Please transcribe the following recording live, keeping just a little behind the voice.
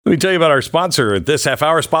Let me tell you about our sponsor. This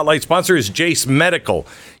half-hour spotlight sponsor is Jace Medical.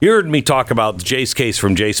 You heard me talk about the Jace case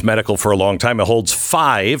from Jace Medical for a long time. It holds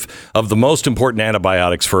 5 of the most important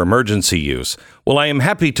antibiotics for emergency use. Well, I am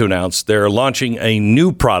happy to announce they're launching a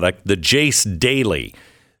new product, the Jace Daily.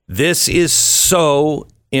 This is so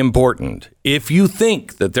important. If you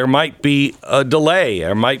think that there might be a delay,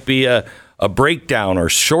 there might be a breakdown or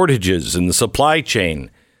shortages in the supply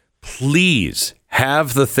chain, please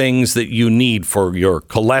have the things that you need for your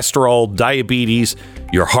cholesterol, diabetes,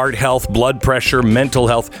 your heart health, blood pressure, mental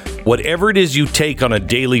health. Whatever it is you take on a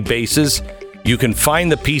daily basis, you can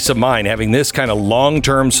find the peace of mind having this kind of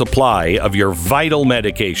long-term supply of your vital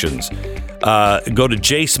medications. Go to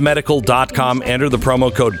jacemedical.com, enter the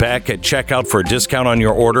promo code Beck at checkout for a discount on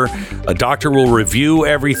your order. A doctor will review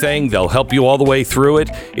everything. They'll help you all the way through it.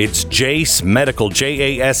 It's Jace Medical,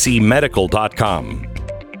 Jase medical.com.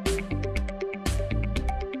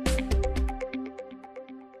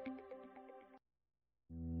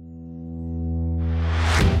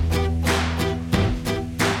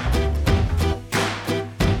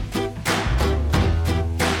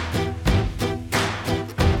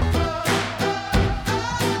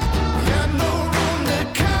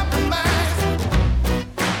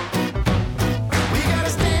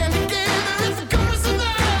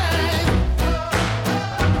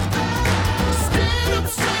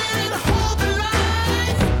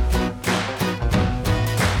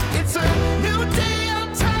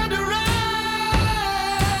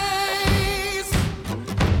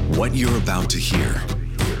 What you're about to hear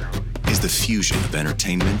is the fusion of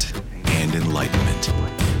entertainment and enlightenment.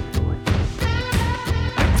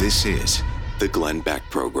 This is the Glenn Beck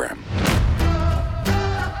Program.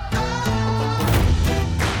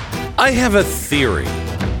 I have a theory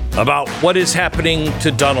about what is happening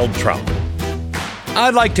to Donald Trump.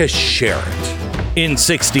 I'd like to share it in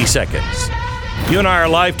 60 seconds. You and I are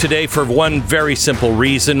live today for one very simple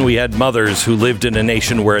reason. We had mothers who lived in a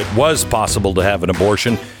nation where it was possible to have an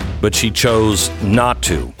abortion, but she chose not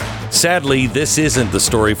to. Sadly, this isn't the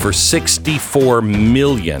story for 64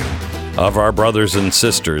 million of our brothers and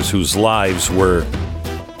sisters whose lives were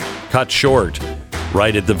cut short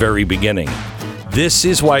right at the very beginning. This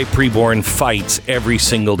is why preborn fights every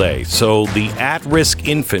single day, so the at-risk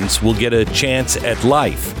infants will get a chance at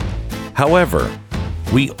life. However,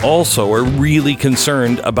 we also are really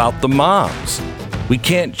concerned about the moms. We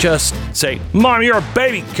can't just say, "Mom, you're a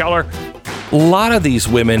baby killer." A lot of these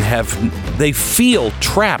women they feel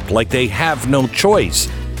trapped, like they have no choice.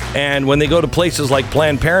 And when they go to places like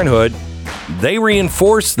Planned Parenthood, they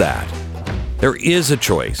reinforce that. There is a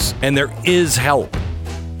choice, and there is help.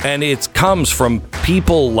 And it comes from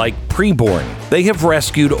people like Preborn. They have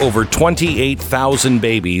rescued over 28,000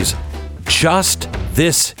 babies just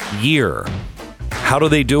this year. How do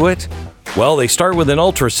they do it? Well, they start with an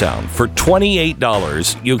ultrasound. For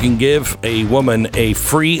 $28, you can give a woman a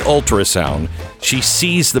free ultrasound. She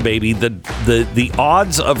sees the baby. The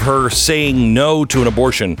odds of her saying no to an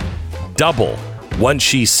abortion double once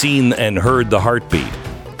she's seen and heard the heartbeat.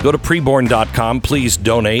 Go to preborn.com. Please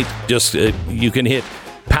donate. Just you can hit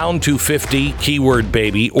pound 250 keyword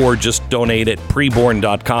baby, or just donate at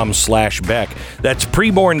preborn.com/Beck. That's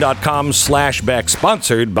preborn.com/Beck,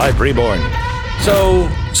 sponsored by Preborn. So,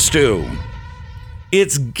 Stu,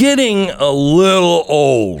 it's getting a little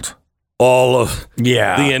old, all of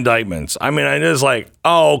the indictments. I mean, I just like,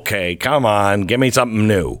 okay, come on, give me something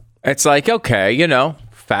new. It's like, okay,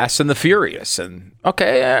 Fast and the Furious, and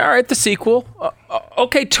okay, all right, the sequel.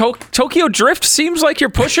 Okay, Tokyo Drift seems like you're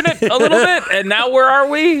pushing it a little bit, and now where are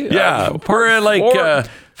we? Yeah, we're at like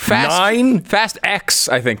 9? Fast X,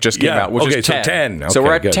 I think, just came out, which is 10. So 10. Okay, so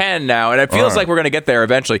we're at good. 10 now, and it feels like we're going to get there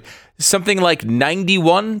eventually. Something like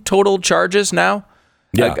 91 total charges now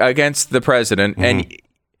against the president. Mm-hmm. And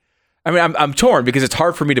I mean, I'm torn because it's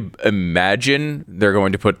hard for me to imagine they're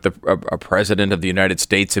going to put a president of the United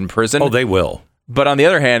States in prison. Oh, they will. But on the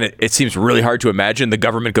other hand, it seems really hard to imagine the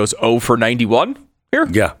government goes 0 for 91 here.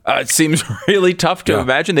 Yeah. It seems really tough to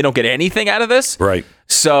imagine. They don't get anything out of this. Right.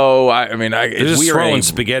 So, I mean, they're just throwing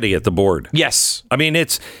spaghetti at the board. Yes. I mean,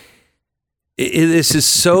 this is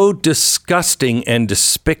so disgusting and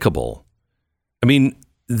despicable. I mean,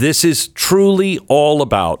 this is truly all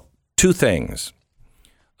about two things.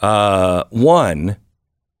 One,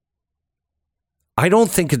 I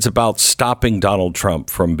don't think it's about stopping Donald Trump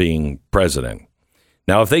from being president.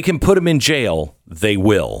 Now, if they can put him in jail, they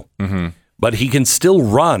will. Mm-hmm. But he can still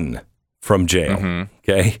run from jail. Mm-hmm.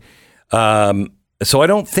 Okay. So I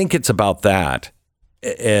don't think it's about that.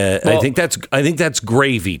 I think that's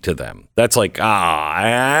gravy to them. That's like,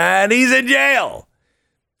 and he's in jail.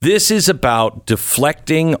 This is about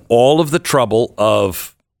deflecting all of the trouble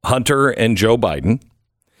of Hunter and Joe Biden.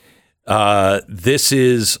 This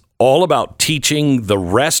is all about teaching the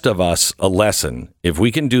rest of us a lesson. If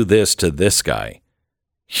we can do this to this guy,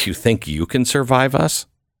 you think you can survive us?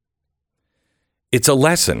 It's a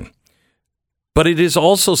lesson. But it is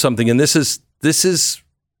also something, and this is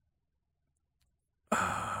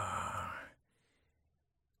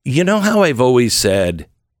you know how I've always said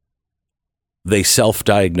they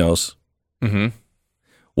self-diagnose? Mm-hmm.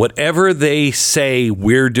 Whatever they say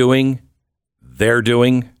we're doing, they're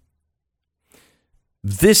doing.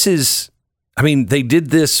 This is, I mean, they did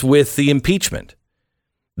this with the impeachment.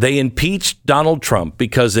 They impeached Donald Trump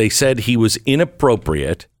because they said he was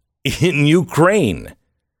inappropriate in Ukraine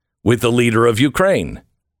with the leader of Ukraine.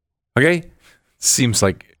 Okay? Seems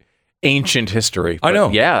like ancient history. I know.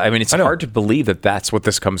 Yeah, I mean, it's hard to believe that that's what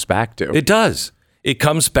this comes back to. It does. It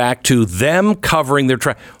comes back to them covering their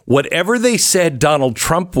tracks. Whatever they said Donald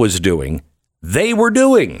Trump was doing, they were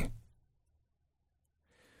doing.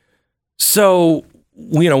 So,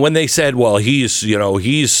 you know, when they said, well,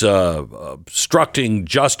 he's obstructing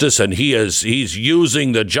justice and he's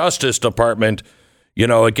using the Justice Department, you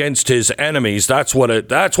know, against his enemies. That's what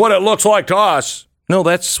it looks like to us. No,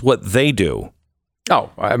 that's what they do.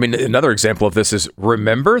 Oh, I mean, another example of this is,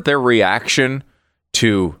 remember their reaction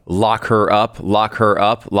to lock her up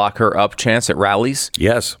chants at rallies?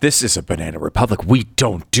 Yes. This is a banana republic. We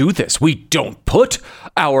don't do this. We don't put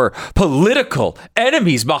our political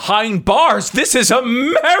enemies behind bars. This is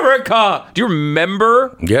America. Do you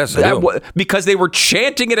remember? Yes, I do. Because they were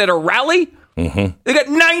chanting it at a rally? Mm-hmm. They got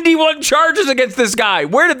 91 charges against this guy.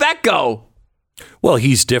 Where did that go? Well,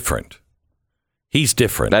 he's different. He's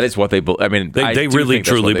different. That is what they believe. I mean, they really,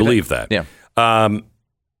 truly believe that. Yeah.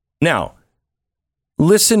 Now,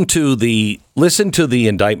 listen to the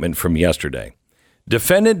indictment from yesterday.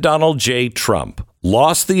 Defendant Donald J. Trump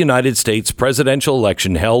lost the United States presidential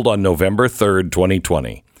election held on November 3rd,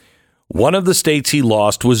 2020. One of the states he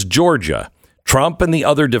lost was Georgia. Trump and the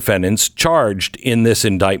other defendants charged in this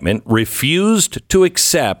indictment refused to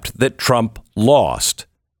accept that Trump lost.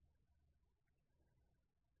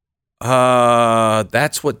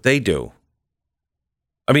 That's what they do.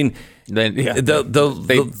 I mean,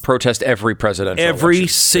 they protest every presidential election. Every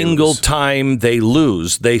single time they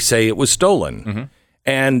lose, they say it was stolen. Mm-hmm.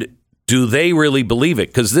 And do they really believe it?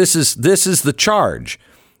 Because this is the charge.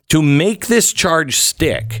 To make this charge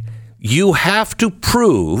stick, you have to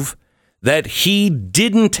prove that he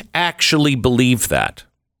didn't actually believe that.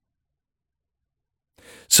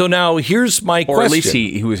 So now here's my question. Or at least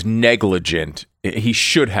he was negligent. He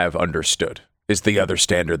should have understood is the other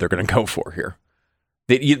standard they're going to go for here.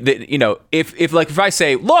 If I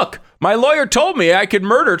say, look, my lawyer told me I could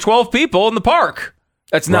murder 12 people in the park.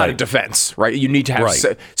 That's not a defense, right? You need to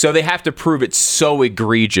have, so they have to prove it so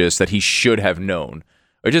egregious that he should have known,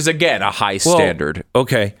 which is, again, a high standard.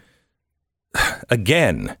 Okay.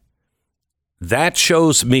 Again, that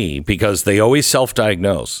shows me, because they always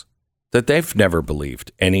self-diagnose, that they've never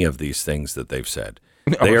believed any of these things that they've said.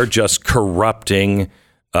 They are just corrupting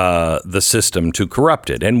the system to corrupt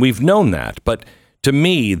it. And we've known that. But to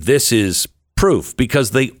me, this is proof,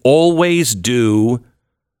 because they always do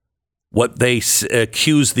what they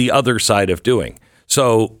accuse the other side of doing.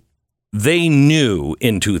 So they knew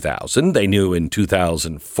in 2000, they knew in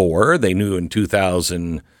 2004, they knew in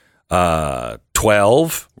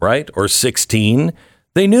 2012, right? Or 16.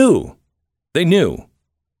 They knew. We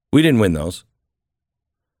didn't win those.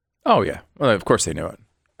 Oh, yeah. Well, of course they knew it.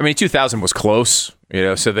 I mean, 2000 was close,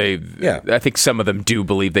 so I think some of them do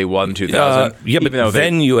believe they won 2000. But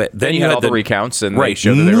then you had all the recounts, and right. They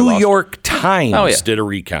showed that they were lost. New York Times did a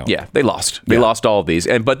recount. Yeah, they lost. They lost all of these,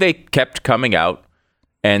 but they kept coming out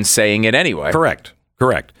and saying it anyway. Correct.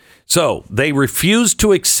 So they refused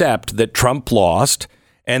to accept that Trump lost,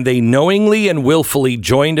 and they knowingly and willfully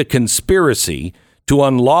joined a conspiracy to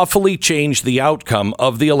unlawfully change the outcome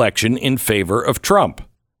of the election in favor of Trump.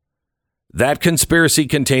 That conspiracy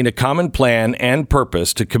contained a common plan and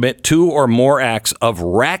purpose to commit 2 or more acts of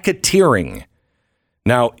racketeering.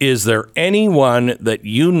 Now, is there anyone that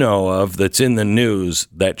you know of that's in the news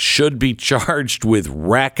that should be charged with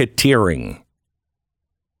racketeering?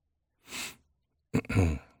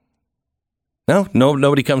 No,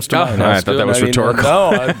 nobody comes to mind. I thought that was rhetorical.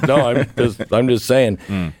 I'm just saying.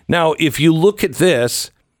 Now, if you look at this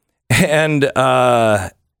and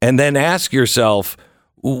then ask yourself,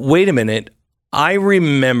 wait a minute, I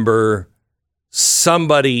remember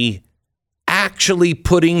somebody actually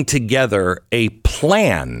putting together a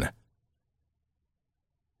plan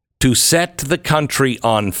to set the country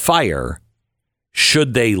on fire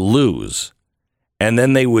should they lose. And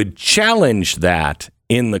then they would challenge that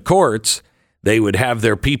in the courts. they would have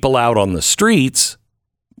their people out on the streets,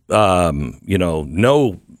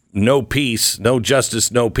 no peace, no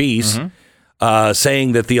justice, no peace,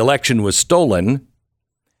 saying that the election was stolen.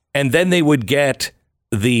 And then they would get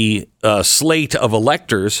the slate of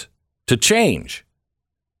electors to change,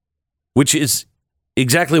 which is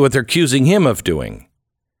exactly what they're accusing him of doing.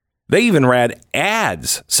 They even ran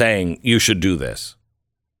ads saying you should do this.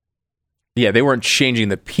 Yeah, they weren't changing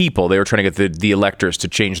the people. They were trying to get the electors to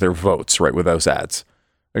change their votes, right, with those ads,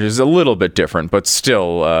 which is a little bit different, but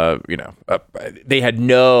still, they had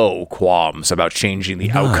no qualms about changing the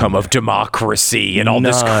outcome of democracy and all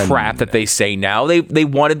this crap that they say now. They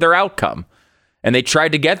wanted their outcome, and they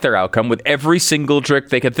tried to get their outcome with every single trick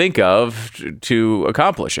they could think of to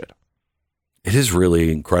accomplish it. It is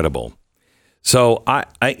really incredible. So I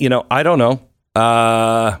don't know.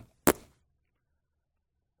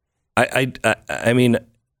 I mean,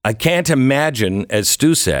 I can't imagine, as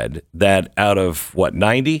Stu said, that out of what,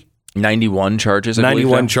 91 charges,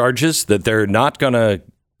 91 charges, that they're not gonna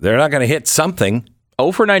hit something.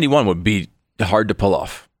 0 for 91 would be hard to pull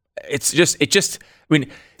off.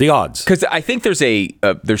 The odds, because I think there's a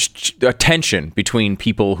tension between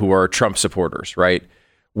people who are Trump supporters, right?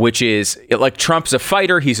 Which is like, Trump's a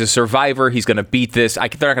fighter, he's a survivor, he's going to beat this. They're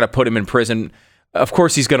not going to put him in prison. Of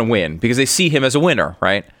course, he's going to win because they see him as a winner,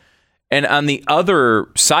 right? And on the other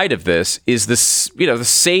side of this is this, the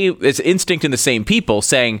same, it's instinct in the same people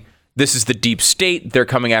saying, this is the deep state. They're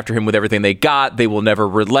coming after him with everything they got. They will never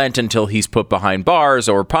relent until he's put behind bars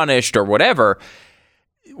or punished or whatever.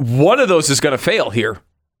 One of those is going to fail here,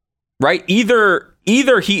 right? Either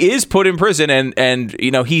he is put in prison and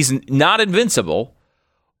he's not invincible,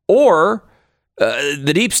 or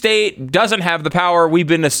the deep state doesn't have the power we've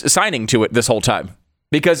been assigning to it this whole time.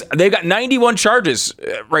 Because they've got 91 charges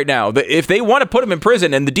right now. If they want to put him in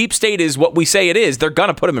prison and the deep state is what we say it is, they're going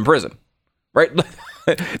to put him in prison, right?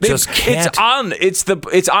 Just can't.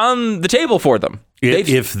 It's on the table for them.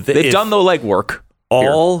 They've done the legwork.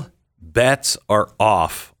 All bets are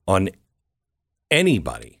off on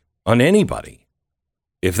anybody.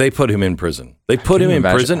 If they put him in prison, him in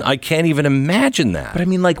prison. That. I can't even imagine that. But I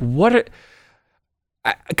mean, like, what?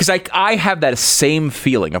 Because I have that same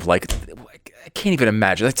feeling of like, I can't even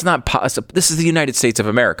imagine. That's not possible. This is the United States of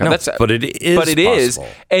America. No, but it is.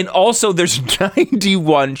 And also, there's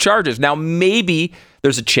 91 charges. Now, maybe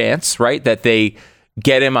there's a chance, right, that they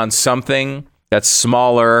get him on something that's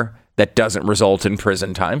smaller that doesn't result in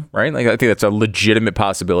prison time, right? Like, I think that's a legitimate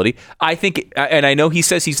possibility. I think, and I know he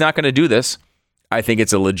says he's not going to do this. I think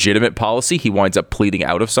it's a legitimate policy. He winds up pleading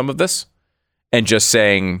out of some of this and just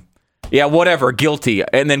saying, yeah, whatever, guilty.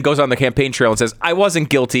 And then goes on the campaign trail and says, I wasn't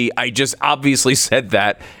guilty. I just obviously said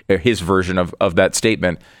that, his version of that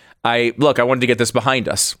statement. I wanted to get this behind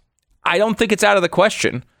us. I don't think it's out of the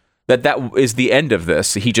question that is the end of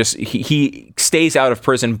this. He stays out of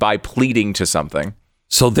prison by pleading to something.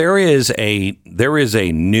 So there is a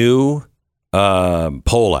new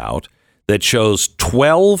poll out that shows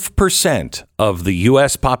 12% of the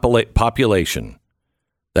U.S. population,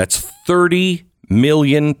 that's 30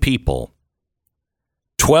 million people,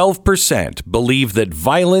 12% believe that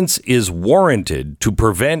violence is warranted to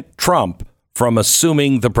prevent Trump from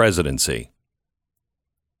assuming the presidency.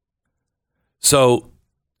 So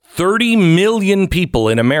 30 million people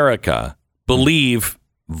in America believe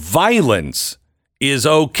violence is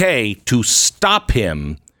okay to stop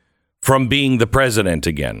him from being the president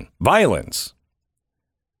again. Violence.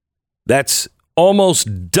 That's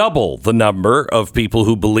almost double the number of people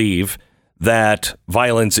who believe that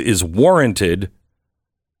violence is warranted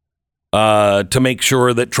to make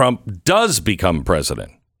sure that Trump does become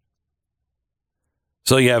president.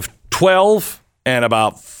 So you have 12 and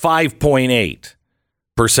about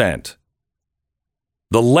 5.8%.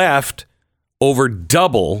 The left over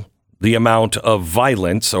double the amount of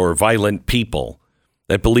violence or violent people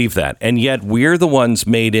that believe that. And yet we're the ones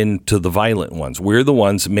made into the violent ones. We're the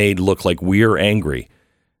ones made look like we're angry.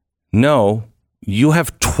 No, you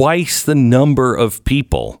have twice the number of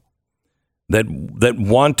people that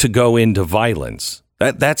want to go into violence.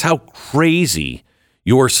 That's how crazy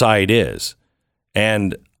your side is.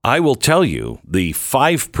 And I will tell you, the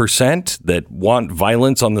 5% that want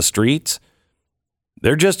violence on the streets,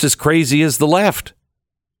 they're just as crazy as the left.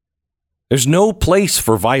 There's no place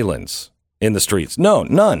for violence in the streets. No,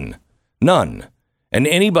 none. And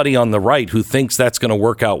anybody on the right who thinks that's going to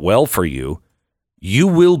work out well for you, you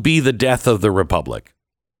will be the death of the republic.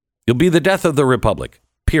 You'll be the death of the republic,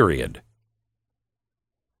 period.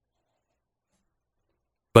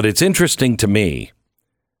 But it's interesting to me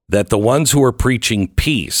that the ones who are preaching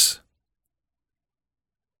peace,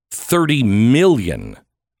 30 million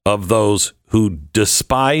of those who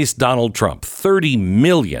despise Donald Trump, 30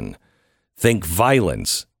 million, think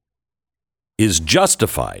violence is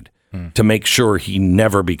justified to make sure he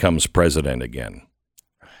never becomes president again.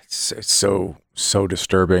 It's so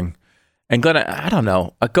disturbing. And Glenn, I don't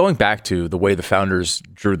know, going back to the way the founders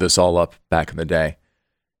drew this all up back in the day,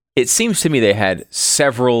 it seems to me they had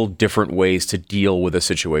several different ways to deal with a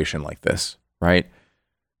situation like this, right?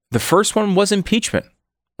 The first one was impeachment,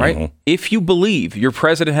 right? Mm-hmm. If you believe your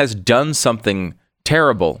president has done something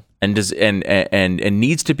terrible and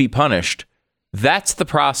needs to be punished, that's the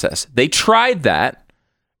process. They tried that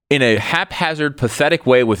in a haphazard, pathetic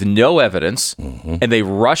way with no evidence, and they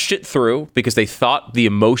rushed it through because they thought the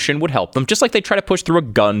emotion would help them, just like they try to push through a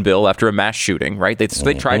gun bill after a mass shooting, right? They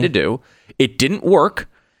tried to do. It didn't work.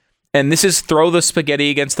 And this is throw the spaghetti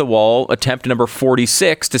against the wall, attempt number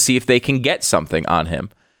 46 to see if they can get something on him.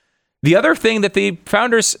 The other thing that the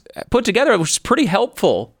founders put together, which is pretty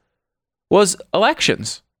helpful, was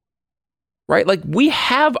elections, right? Like, we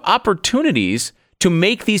have opportunities to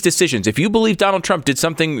make these decisions. If you believe Donald Trump did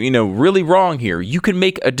something, really wrong here, you can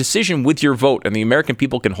make a decision with your vote, and the American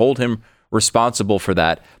people can hold him responsible for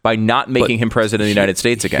that by not making him president of the United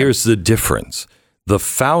States again. Here's the difference. The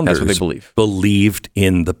founders That's what they believed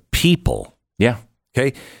in the people. Yeah.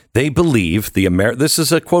 Okay. They believe this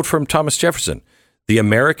is a quote from Thomas Jefferson. The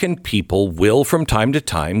American people will from time to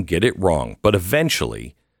time get it wrong, but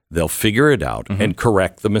eventually they'll figure it out and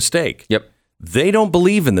correct the mistake. Yep. They don't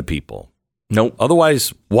believe in the people. Nope.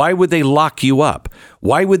 Otherwise, why would they lock you up?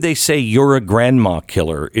 Why would they say you're a grandma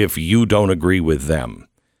killer if you don't agree with them?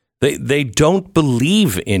 They don't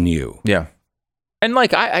believe in you. Yeah. And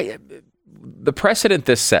like the precedent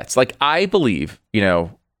this sets, like, I believe, we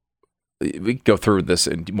can go through this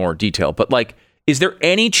in more detail, but like, is there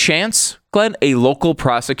any chance, Glenn, a local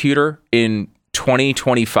prosecutor in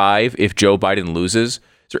 2025, if Joe Biden loses, is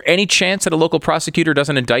there any chance that a local prosecutor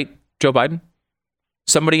doesn't indict Joe Biden?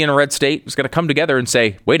 Somebody in a red state is going to come together and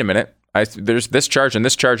say, wait a minute, there's this charge and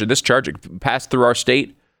this charge and this charge passed through our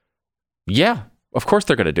state. Yeah, of course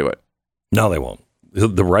they're going to do it. No, they won't.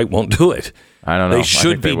 The right won't do it. I don't know. They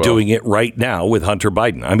should be doing it right now with Hunter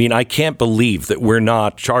Biden. I mean, I can't believe that we're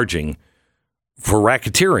not charging for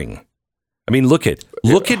racketeering. I mean, look at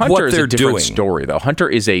Hunter what they're doing. Story though. Hunter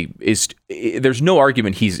is there's no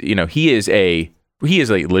argument he is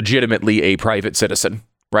legitimately a private citizen.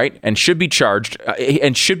 Right, and should be charged,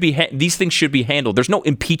 and these things should be handled. There's no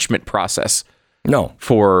impeachment process,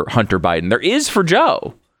 for Hunter Biden. There is for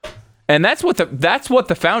Joe, and that's what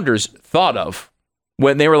the founders thought of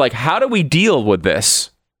when they were like, "How do we deal with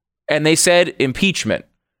this?" And they said impeachment.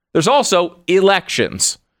 There's also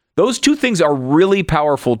elections. Those two things are really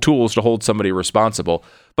powerful tools to hold somebody responsible.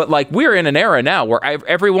 But like, we're in an era now where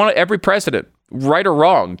every president, right or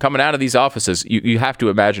wrong, coming out of these offices, you have to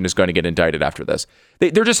imagine is going to get indicted after this.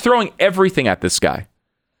 They're just throwing everything at this guy.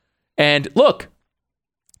 And look,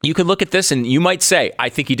 you can look at this and you might say, I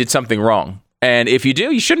think he did something wrong. And if you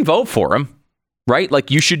do, you shouldn't vote for him, right?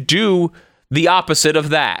 Like, you should do the opposite of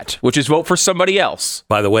that, which is vote for somebody else.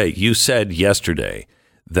 By the way, you said yesterday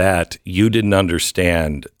that you didn't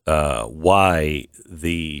understand why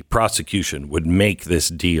the prosecution would make this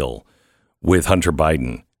deal with Hunter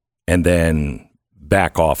Biden and then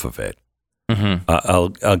back off of it. Mm-hmm.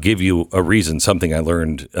 I'll give you a reason, something I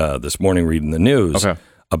learned this morning reading the news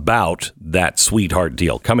about that sweetheart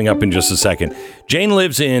deal. Coming up in just a second. Jane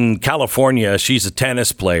lives in California. She's a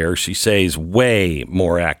tennis player. She says way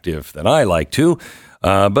more active than I like to,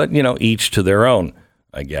 but, each to their own,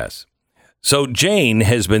 I guess. So Jane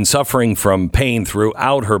has been suffering from pain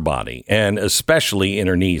throughout her body and especially in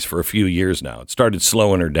her knees for a few years now. It started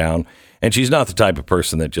slowing her down, and she's not the type of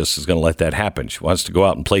person that just is going to let that happen. She wants to go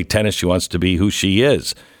out and play tennis. She wants to be who she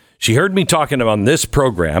is. She heard me talking on this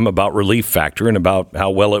program about Relief Factor and about how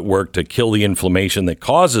well it worked to kill the inflammation that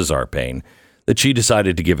causes our pain, that she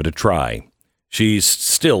decided to give it a try. She's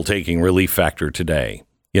still taking Relief Factor today.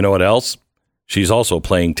 You know what else? She's also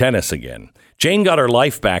playing tennis again. Jane got her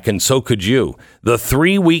life back, and so could you. The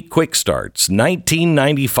 3-week quick starts,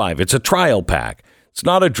 $19.95. It's a trial pack. It's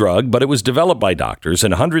not a drug, but it was developed by doctors,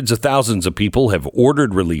 and hundreds of thousands of people have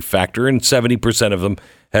ordered Relief Factor, and 70% of them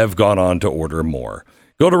have gone on to order more.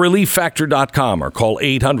 Go to ReliefFactor.com or call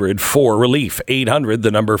 800-4-RELIEF,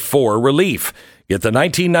 800-4-RELIEF. Get the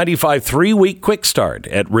 $19.95 3-week quick start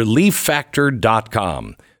at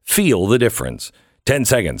ReliefFactor.com. Feel the difference. 10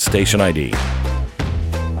 seconds, station ID.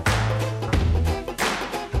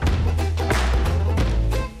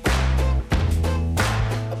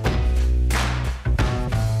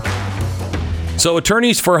 So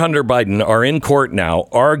attorneys for Hunter Biden are in court now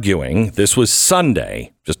arguing, this was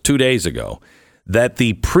Sunday, just 2 days ago, that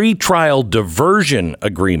the pretrial diversion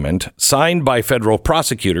agreement signed by federal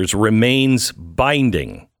prosecutors remains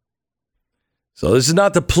binding. So this is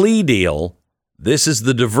not the plea deal. This is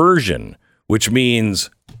the diversion, which means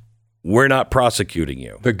we're not prosecuting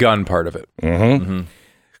you. The gun part of it.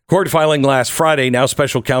 Court filing last Friday, now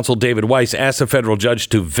special counsel David Weiss asked a federal judge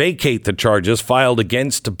to vacate the charges filed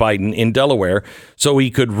against Biden in Delaware so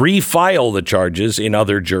he could refile the charges in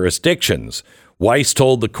other jurisdictions. Weiss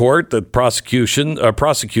told the court that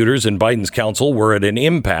prosecutors and Biden's counsel were at an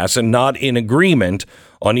impasse and not in agreement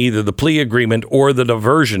on either the plea agreement or the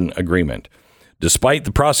diversion agreement. Despite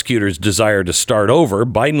the prosecutor's desire to start over,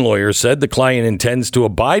 Biden lawyers said the client intends to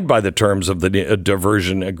abide by the terms of the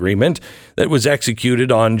diversion agreement that was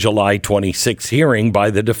executed on July 26 hearing by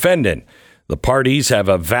the defendant. The parties have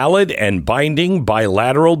a valid and binding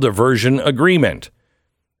bilateral diversion agreement.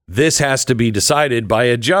 This has to be decided by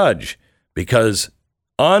a judge because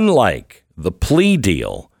unlike the plea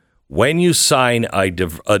deal, when you sign a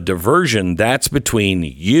diversion, that's between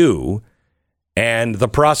you and the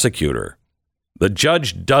prosecutor. The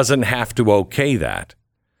judge doesn't have to okay that.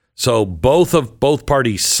 So both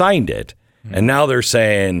parties signed it, and now they're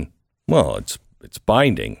saying, well, it's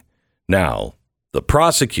binding. Now, the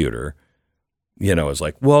prosecutor, is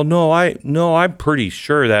like, well, I'm pretty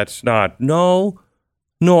sure that's not. No,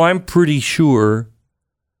 I'm pretty sure.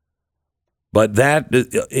 But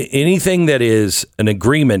anything that is an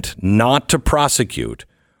agreement not to prosecute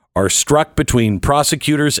are struck between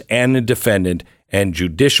prosecutors and the defendant, and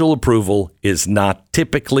judicial approval is not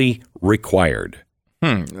typically required.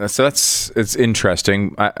 So it's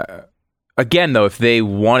interesting. Again, though, if they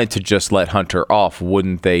wanted to just let Hunter off,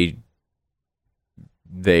 wouldn't they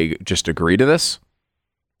just agree to this?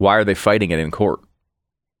 Why are they fighting it in court?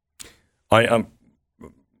 I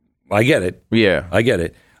get it. Yeah, I get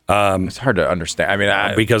it. It's hard to understand. I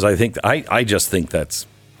mean, because I just think that's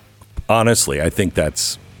honestly, I think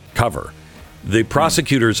that's cover. The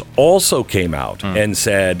prosecutors also came out and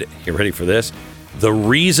said, you ready for this? The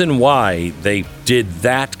reason why they did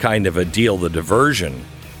that kind of a deal, the diversion,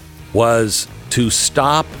 was to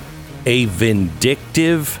stop a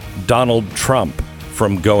vindictive Donald Trump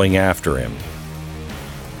from going after him.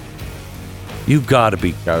 You've got to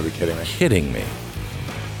be kidding me.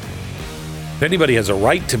 If anybody has a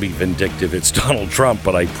right to be vindictive, it's Donald Trump,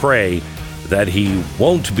 but I pray that he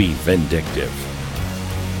won't be vindictive.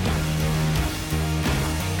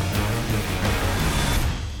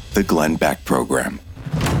 The Glenn Beck Program.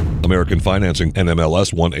 American Financing,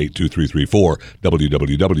 NMLS 182334,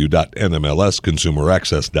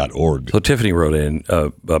 www.nmlsconsumeraccess.org. So Tiffany wrote in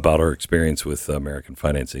about her experience with American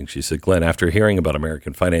Financing. She said, Glenn, after hearing about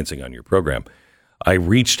American Financing on your program, I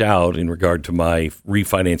reached out in regard to my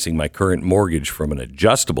refinancing my current mortgage from an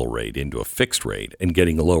adjustable rate into a fixed rate and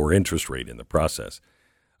getting a lower interest rate in the process.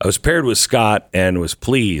 I was paired with Scott and was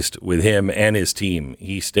pleased with him and his team.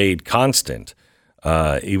 He stayed constant.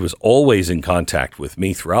 He was always in contact with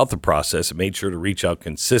me throughout the process and made sure to reach out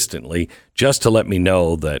consistently just to let me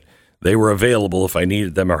know that they were available if I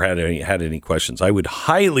needed them or had any questions. I would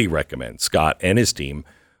highly recommend Scott and his team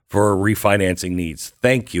for refinancing needs.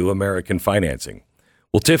 Thank you, American Financing.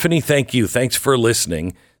 Well, Tiffany, thank you. Thanks for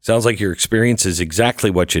listening. Sounds like your experience is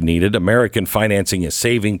exactly what you needed. American Financing is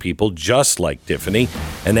saving people just like Tiffany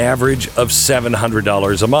an average of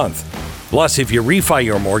 $700 a month. Plus, if you refi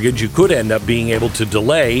your mortgage, you could end up being able to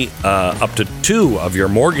delay up to 2 of your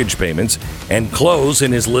mortgage payments and close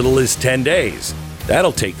in as little as 10 days.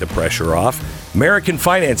 That'll take the pressure off. American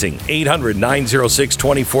Financing,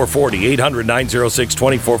 800-906-2440,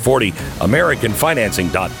 800-906-2440,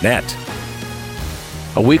 AmericanFinancing.net.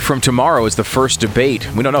 A week from tomorrow is the first debate.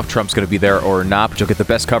 We don't know if Trump's going to be there or not, but you'll get the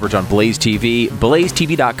best coverage on Blaze TV.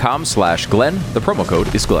 BlazeTV.com/Glenn. The promo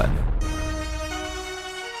code is Glenn.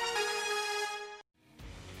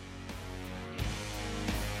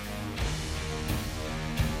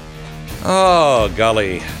 Oh,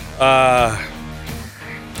 golly. I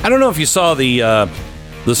don't know if you saw the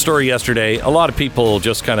story yesterday. A lot of people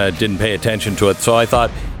just kind of didn't pay attention to it. So I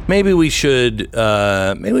thought maybe we should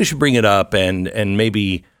bring it up and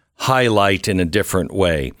maybe highlight in a different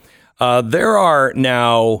way. There are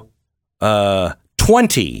now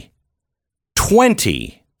 20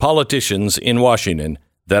 politicians in Washington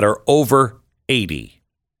that are over 80.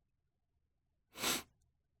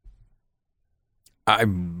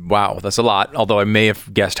 Wow, that's a lot, although I may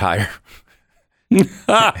have guessed higher.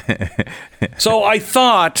 So I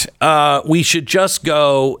thought we should just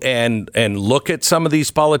go and look at some of these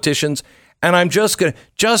politicians. And I'm just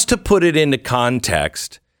to put it into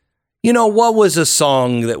context, what was a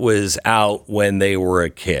song that was out when they were a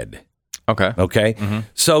kid? Okay. Okay.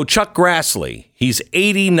 So Chuck Grassley, he's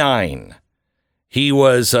 89. He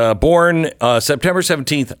was born September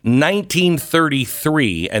 17th,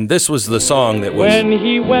 1933, and this was the song that was... When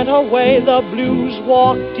he went away, the blues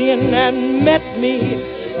walked in and met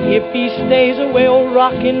me. If he stays away, old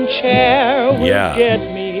rocking chair will get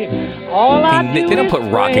me. All They don't put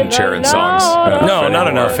rocking chair in songs. No, not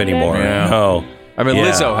enough anymore. Yeah. No. I mean,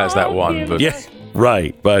 Lizzo has that one. But Yeah,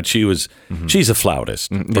 right. But she's a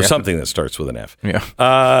flautist or something that starts with an F. Yeah.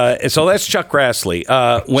 So that's Chuck Grassley.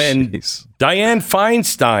 When Dianne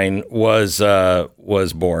Feinstein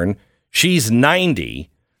was born, she's 90.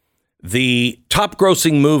 The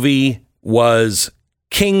top-grossing movie was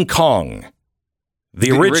King Kong.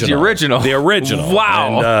 The original. The original.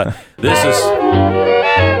 Wow. And this is...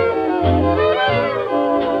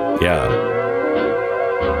 Yeah.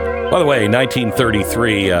 By the way,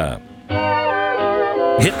 1933,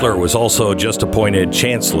 Hitler was also just appointed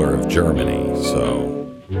Chancellor of Germany. So,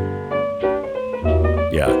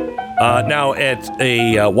 yeah. Now, at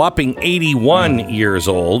a whopping 81 years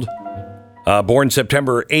old, born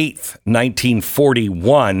September 8th,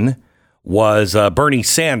 1941, was Bernie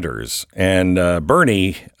Sanders. And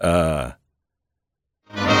Bernie had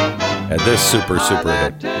this super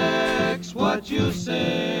hit.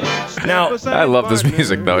 Now, I love this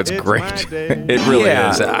music, though. It's great. It really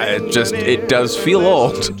is. It does feel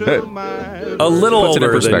old. A little puts it in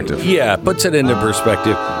older perspective. Puts it into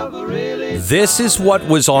perspective. This is what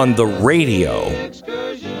was on the radio.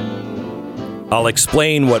 I'll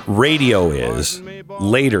explain what radio is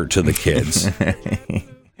later to the kids.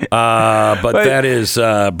 But that is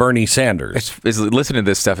Bernie Sanders. It's listening to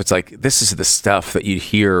this stuff. It's like, this is the stuff that you'd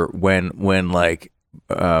hear when like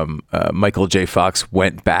Michael J. Fox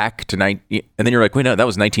went back to and then you're like, wait, no, that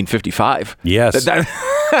was 1955. Yes, that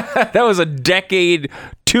was a decade,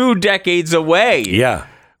 2 decades away. Yeah,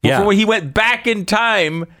 Before when he went back in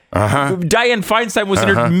time, Dianne Feinstein was in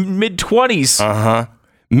her mid-20s.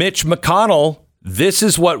 Mitch McConnell. This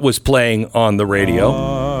is what was playing on the radio.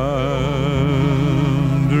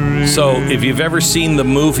 So, if you've ever seen the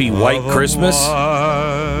movie White Christmas,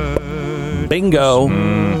 bingo.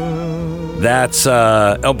 That's,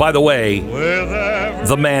 oh, by the way,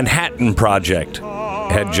 the Manhattan Project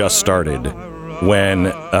had just started when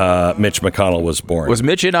Mitch McConnell was born. Was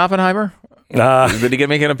Mitch in Oppenheimer? Did he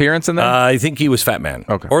make an appearance in that? I think he was Fat Man.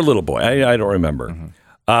 Okay. Or Little Boy. I don't remember.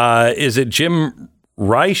 Is it Jim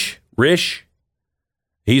Risch?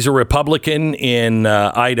 He's a Republican in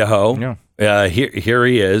Idaho. Yeah. Here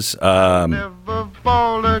he is. Never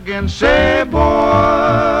fall again. Say,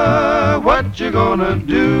 boy, what you gonna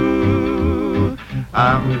do?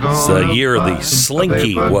 It's the year the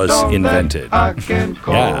Slinky was invented.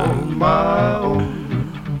 Yeah. Wow.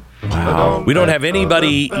 We don't have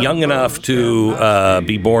anybody young enough to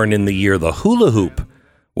be born in the year the hula hoop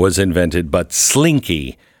was invented, but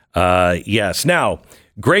Slinky, yes. Now,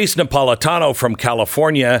 Grace Napolitano from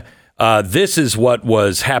California. This is what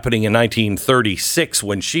was happening in 1936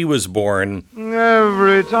 when she was born.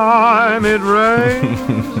 Every time it rains,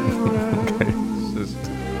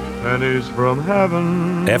 and he's from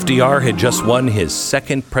heaven. FDR had just won his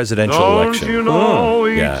second presidential election. You know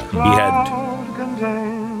he had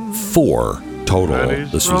 4 total.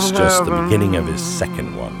 This was just the beginning of his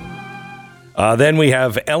second one. Then we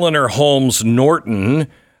have Eleanor Holmes Norton.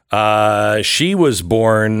 She was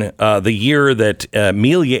born the year that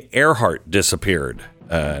Amelia Earhart disappeared.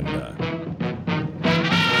 And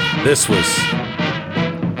this was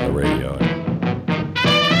the radio.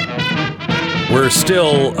 We're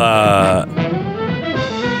still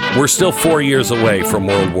 4 years away from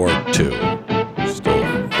World War II. Still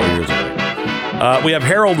 4 years away. We have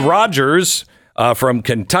Harold Rogers from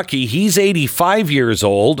Kentucky. He's 85 years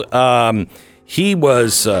old. He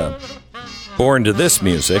was born to this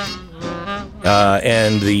music.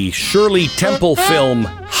 And the Shirley Temple film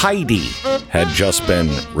Heidi had just been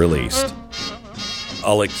released.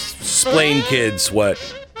 I'll explain, kids, what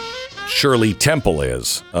Shirley Temple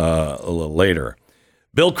is a little later.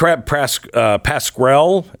 Bill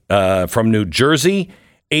Pasquale from New Jersey,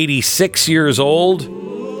 86 years old.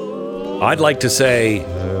 I'd like to say,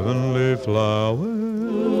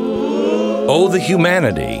 oh, the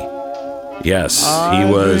humanity. Yes, he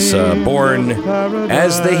was born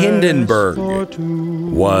as the Hindenburg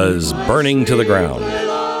was burning to the ground.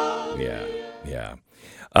 Yeah.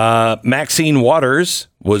 Maxine Waters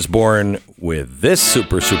was born with this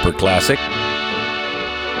super classic.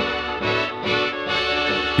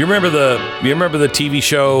 You remember the TV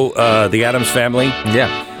show The Addams Family?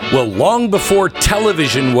 Yeah. Well, long before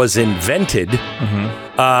television was invented,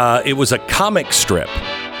 it was a comic strip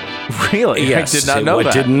Really? Yes, I did not know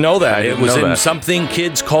that. Didn't know that. It was in that. something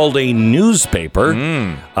kids called a newspaper,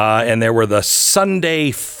 and there were the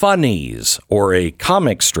Sunday Funnies, or a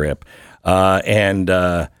comic strip, and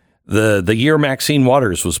the year Maxine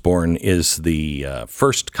Waters was born is the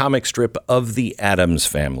first comic strip of the Addams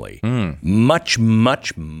Family. Much,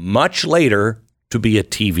 much, much later to be a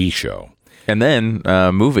TV show. And then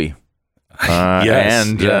movie. Yes,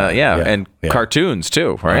 and cartoons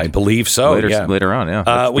too, right? I believe so. Later on,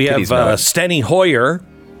 yeah. We have Steny Hoyer.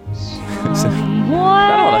 Not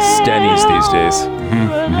a lot of Stennies these days.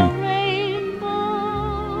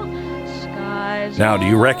 Now, do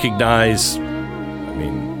you recognize?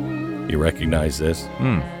 You recognize this?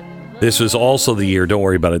 This was also the year. Don't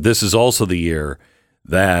worry about it. This is also the year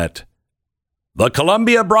that the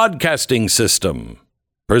Columbia Broadcasting System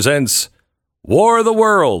presents War of the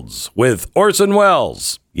Worlds with Orson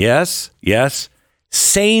Welles. Yes.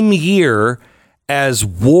 Same year as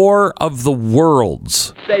War of the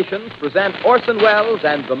Worlds. Stations present Orson Welles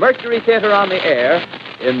and the Mercury Theater on the air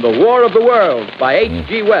in The War of the Worlds by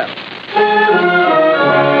H.G. Wells.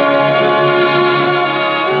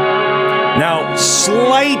 Now,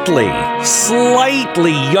 slightly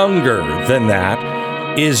younger than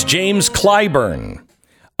that is James Clyburn.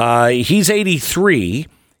 He's 83.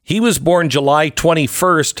 He was born July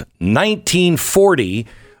 21st, 1940,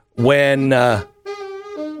 when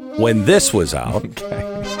this was out.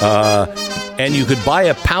 And you could buy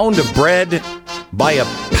a pound of bread.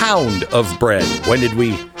 When did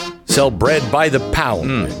we sell bread by the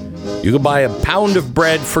pound? You could buy a pound of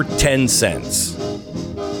bread for 10 cents.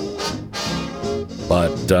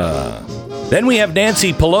 But then we have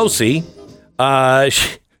Nancy Pelosi.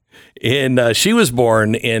 She was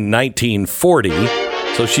born in 1940.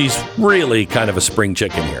 So she's really kind of a spring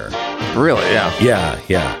chicken here. Really? Yeah.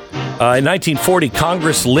 Yeah. In 1940,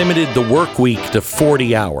 Congress limited the work week to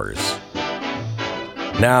 40 hours.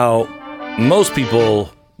 Now, most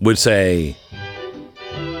people would say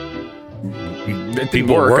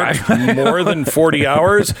people work more than 40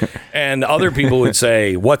 hours, and other people would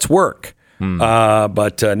say, what's work?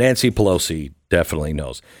 But Nancy Pelosi definitely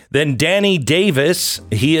knows. Then Danny Davis,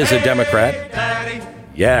 he is a Democrat.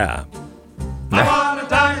 Yeah.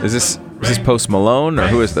 Is this Post Malone, or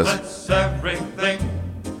who is this?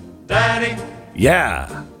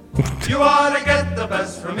 Yeah. You ought to get the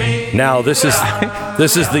best from me. Now this is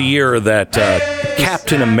the year that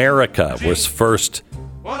Captain America was first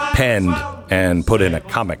penned and put in a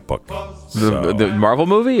comic book. The Marvel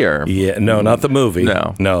movie, or no, not the movie.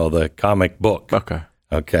 No, the comic book.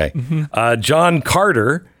 Okay. Mm-hmm. John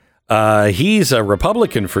Carter, he's a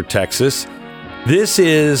Republican for Texas. This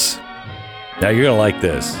is. Now, you're going to like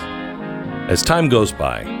this. As time goes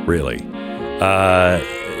by, really,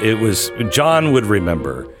 John would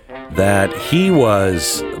remember that he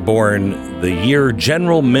was born the year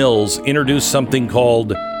General Mills introduced something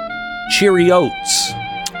called Cheerios.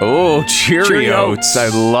 Oh, Cheerios. I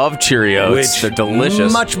love Cheerios. Which they're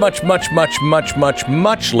delicious. Much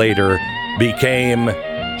later became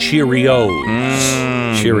Cheerios.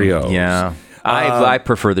 Cheerios. Yeah. I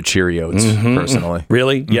prefer the Cheerios, personally.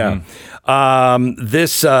 Really? Yeah.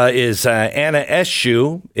 This is Anna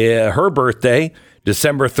Eshu, her birthday,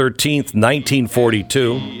 December 13th,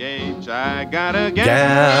 1942. I got a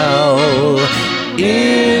Gal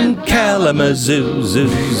in Kalamazoo, zoo.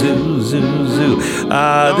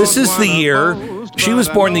 This is the year, she was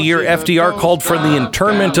born the year FDR called for the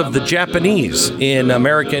internment of the Japanese in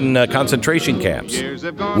American concentration camps,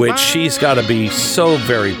 which she's got to be so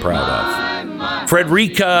very proud of.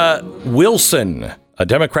 Frederica Wilson, a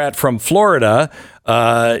Democrat from Florida,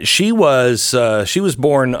 she was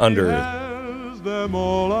born under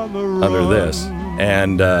this,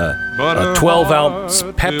 and a 12-ounce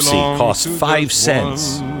Pepsi cost 5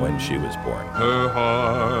 cents when she was born.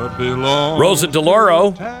 Rosa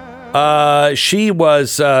DeLauro, she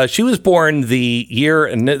was born the year,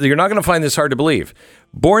 and you're not going to find this hard to believe,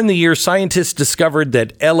 born the year scientists discovered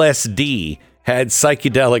that LSD had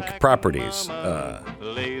psychedelic properties.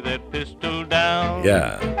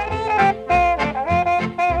 Yeah.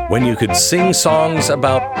 When you could sing songs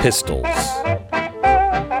about pistols.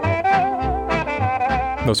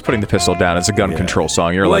 I was putting the pistol down. It's a gun control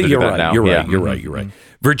song. You're allowed to do that now. You're right.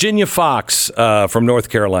 Virginia Fox from North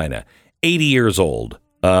Carolina, 80 years old.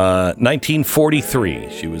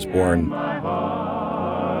 1943, she was born.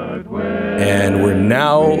 And we're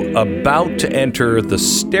now about to enter the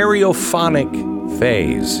stereophonic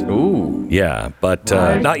phase. Ooh. Yeah, but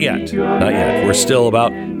not yet. We're still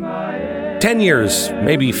about 10 years,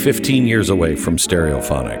 maybe 15 years away from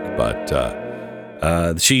stereophonic.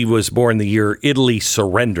 But she was born the year Italy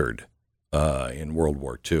surrendered. in World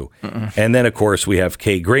War II. And then, of course, we have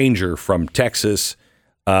Kay Granger from Texas.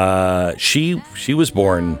 She was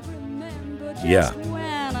born, yeah.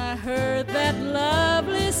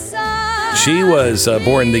 She was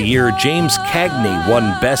born the year James Cagney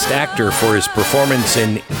won Best Actor for his performance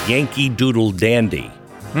in Yankee Doodle Dandy.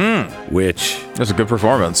 Which that's a good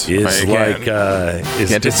performance. Is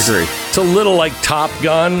Can't disagree. It's a little like Top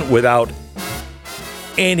Gun without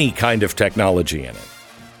any kind of technology in it.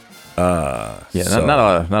 Not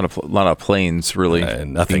a lot of planes really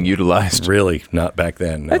being utilized. Really, not back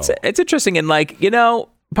then. No. It's interesting, and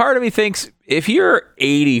part of me thinks if you're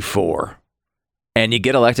 84 and you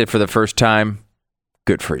get elected for the first time,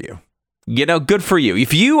 good for you. Good for you.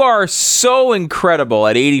 If you are so incredible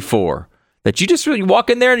at 84 that you just really walk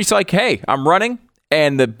in there and you're like, hey, I'm running,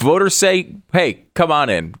 and the voters say, hey, come on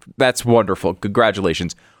in. That's wonderful.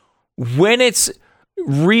 Congratulations. When it's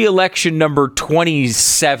re-election number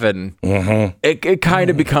 27, it kind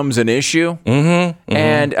of becomes an issue.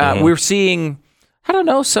 And we're seeing, I don't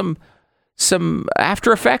know, some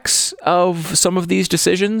after effects of some of these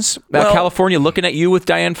decisions. California looking at you with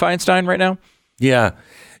Dianne Feinstein right now. Yeah.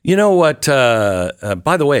 You know what?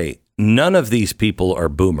 By the way, none of these people are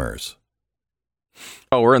boomers.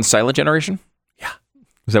 Oh, we're in silent generation? Yeah.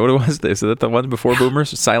 Is that what it was? Is that the one before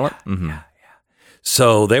boomers? Silent? Yeah.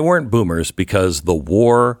 So they weren't boomers because the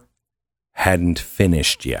war hadn't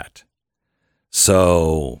finished yet.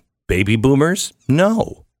 So baby boomers?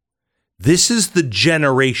 No. This is the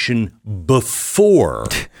generation before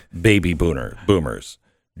baby boomers.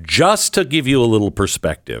 Just to give you a little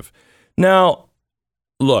perspective. Now,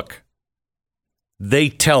 look, they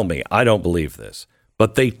tell me, I don't believe this,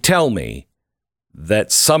 but they tell me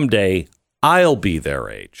that someday I'll be their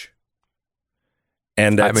age.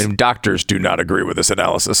 And doctors do not agree with this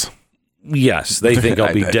analysis. Yes, they think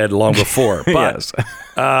I'll be dead long before. But,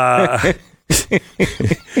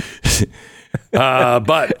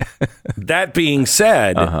 but that being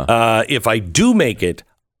said, if I do make it,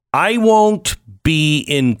 I won't be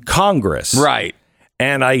in Congress. Right.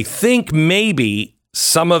 And I think maybe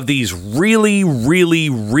some of these really, really,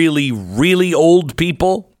 really, really old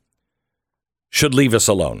people should leave us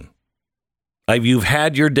alone. You've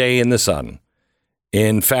had your day in the sun.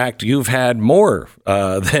 In fact, you've had more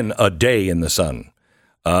than a day in the sun.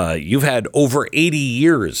 You've had over 80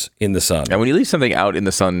 years in the sun. And when you leave something out in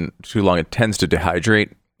the sun too long, it tends to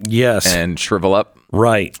dehydrate. Yes. And shrivel up.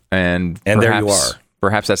 Right. And there you are.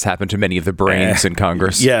 Perhaps that's happened to many of the brains in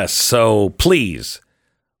Congress. Yes. So please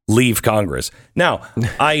leave Congress. Now,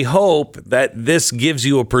 I hope that this gives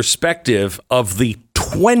you a perspective of the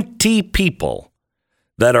 20 people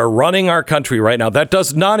that are running our country right now. That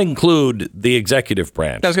does not include the executive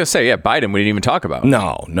branch. I was going to say, Biden we didn't even talk about.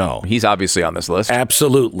 No. He's obviously on this list.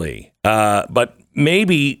 Absolutely. But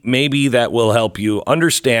maybe that will help you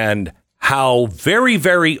understand how very,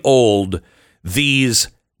 very old these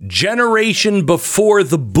generation before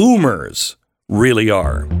the boomers really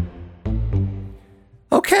are.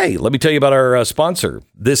 Okay, let me tell you about our sponsor.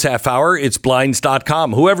 This half hour, it's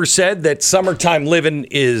Blinds.com. Whoever said that summertime living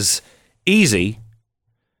is easy,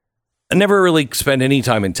 I never really spent any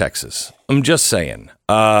time in Texas. I'm just saying.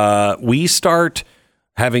 We start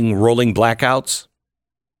having rolling blackouts,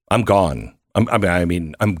 I'm gone.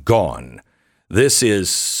 I'm gone. This is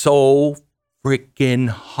so freaking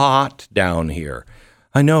hot down here.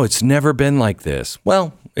 I know it's never been like this.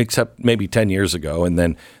 Well, except maybe 10 years ago, and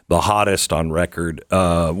then the hottest on record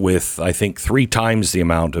with, I think, 3 times the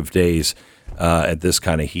amount of days at this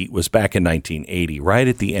kind of heat was back in 1980, right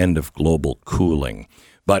at the end of global cooling.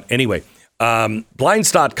 But anyway,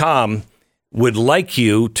 Blinds.com would like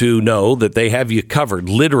you to know that they have you covered,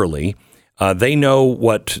 literally. They know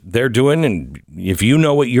what they're doing, and if you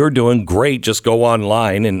know what you're doing, great, just go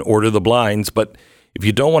online and order the blinds. But if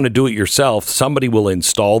you don't want to do it yourself, somebody will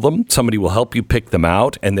install them. Somebody will help you pick them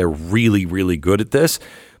out, and they're really, really good at this.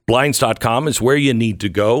 Blinds.com is where you need to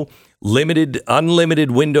go.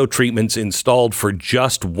 Unlimited window treatments installed for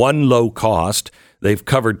just one low cost. They've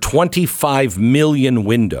covered 25 million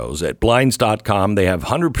windows. At Blinds.com, they have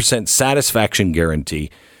 100% satisfaction guarantee.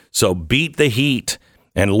 So beat the heat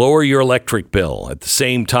and lower your electric bill at the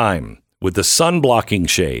same time with the sun-blocking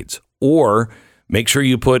shades. Or make sure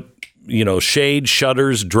you put shades,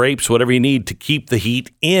 shutters, drapes, whatever you need to keep the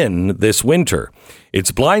heat in this winter.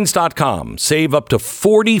 It's Blinds.com. Save up to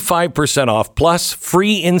 45% off, plus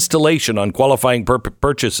free installation on qualifying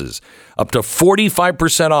purchases. Up to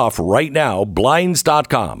 45% off right now.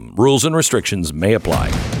 Blinds.com. Rules and restrictions may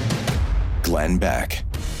apply. Glenn Beck.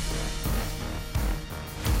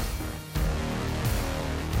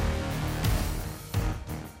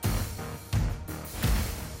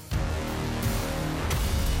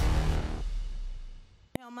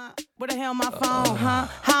 Where the hell my phone, huh?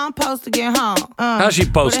 How I'm supposed to get home? How's she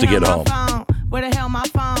supposed to get home? Where the hell my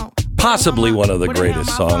phone? Possibly one of the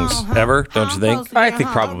greatest songs ever, don't you think? I think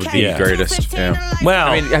probably the greatest. Yeah. Well,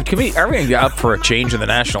 I mean, are we up for a change in the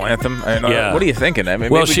national anthem? Yeah. What are you thinking? I mean,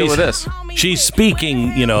 well, maybe we go with this. She's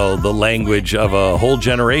speaking, the language of a whole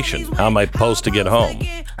generation. How am I supposed to get home?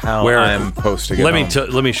 How I'm supposed to get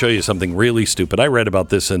home. Let me show you something really stupid. I read about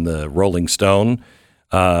this in the Rolling Stone.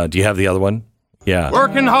 Do you have the other one? Yeah.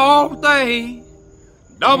 Working all day,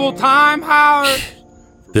 double time hours.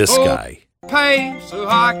 This guy. Pay so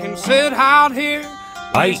I can sit out here.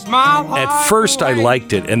 At first I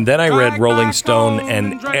liked it, and then I read Rolling Stone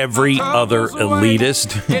and every other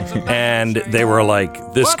elitist, and they were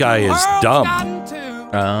like, this guy is dumb.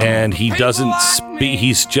 And he doesn't speak,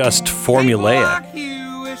 he's just formulaic.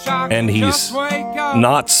 And he's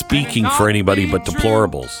not speaking for anybody but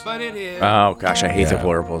deplorables. Oh, gosh, I hate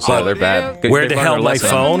deplorables. Oh, they're bad. Where the hell my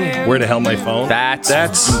phone? Where the hell my phone? That's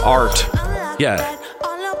art. Yeah.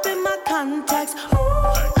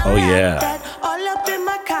 Oh, yeah.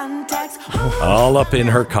 All up in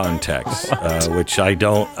her contacts, which I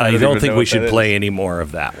don't think we should play any more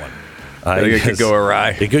of that one. I think it could go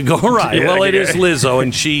awry. It could go awry. Well, it is Lizzo,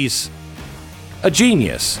 and she's a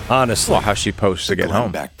genius, honestly. Well, how's she supposed to get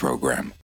home? Beck program.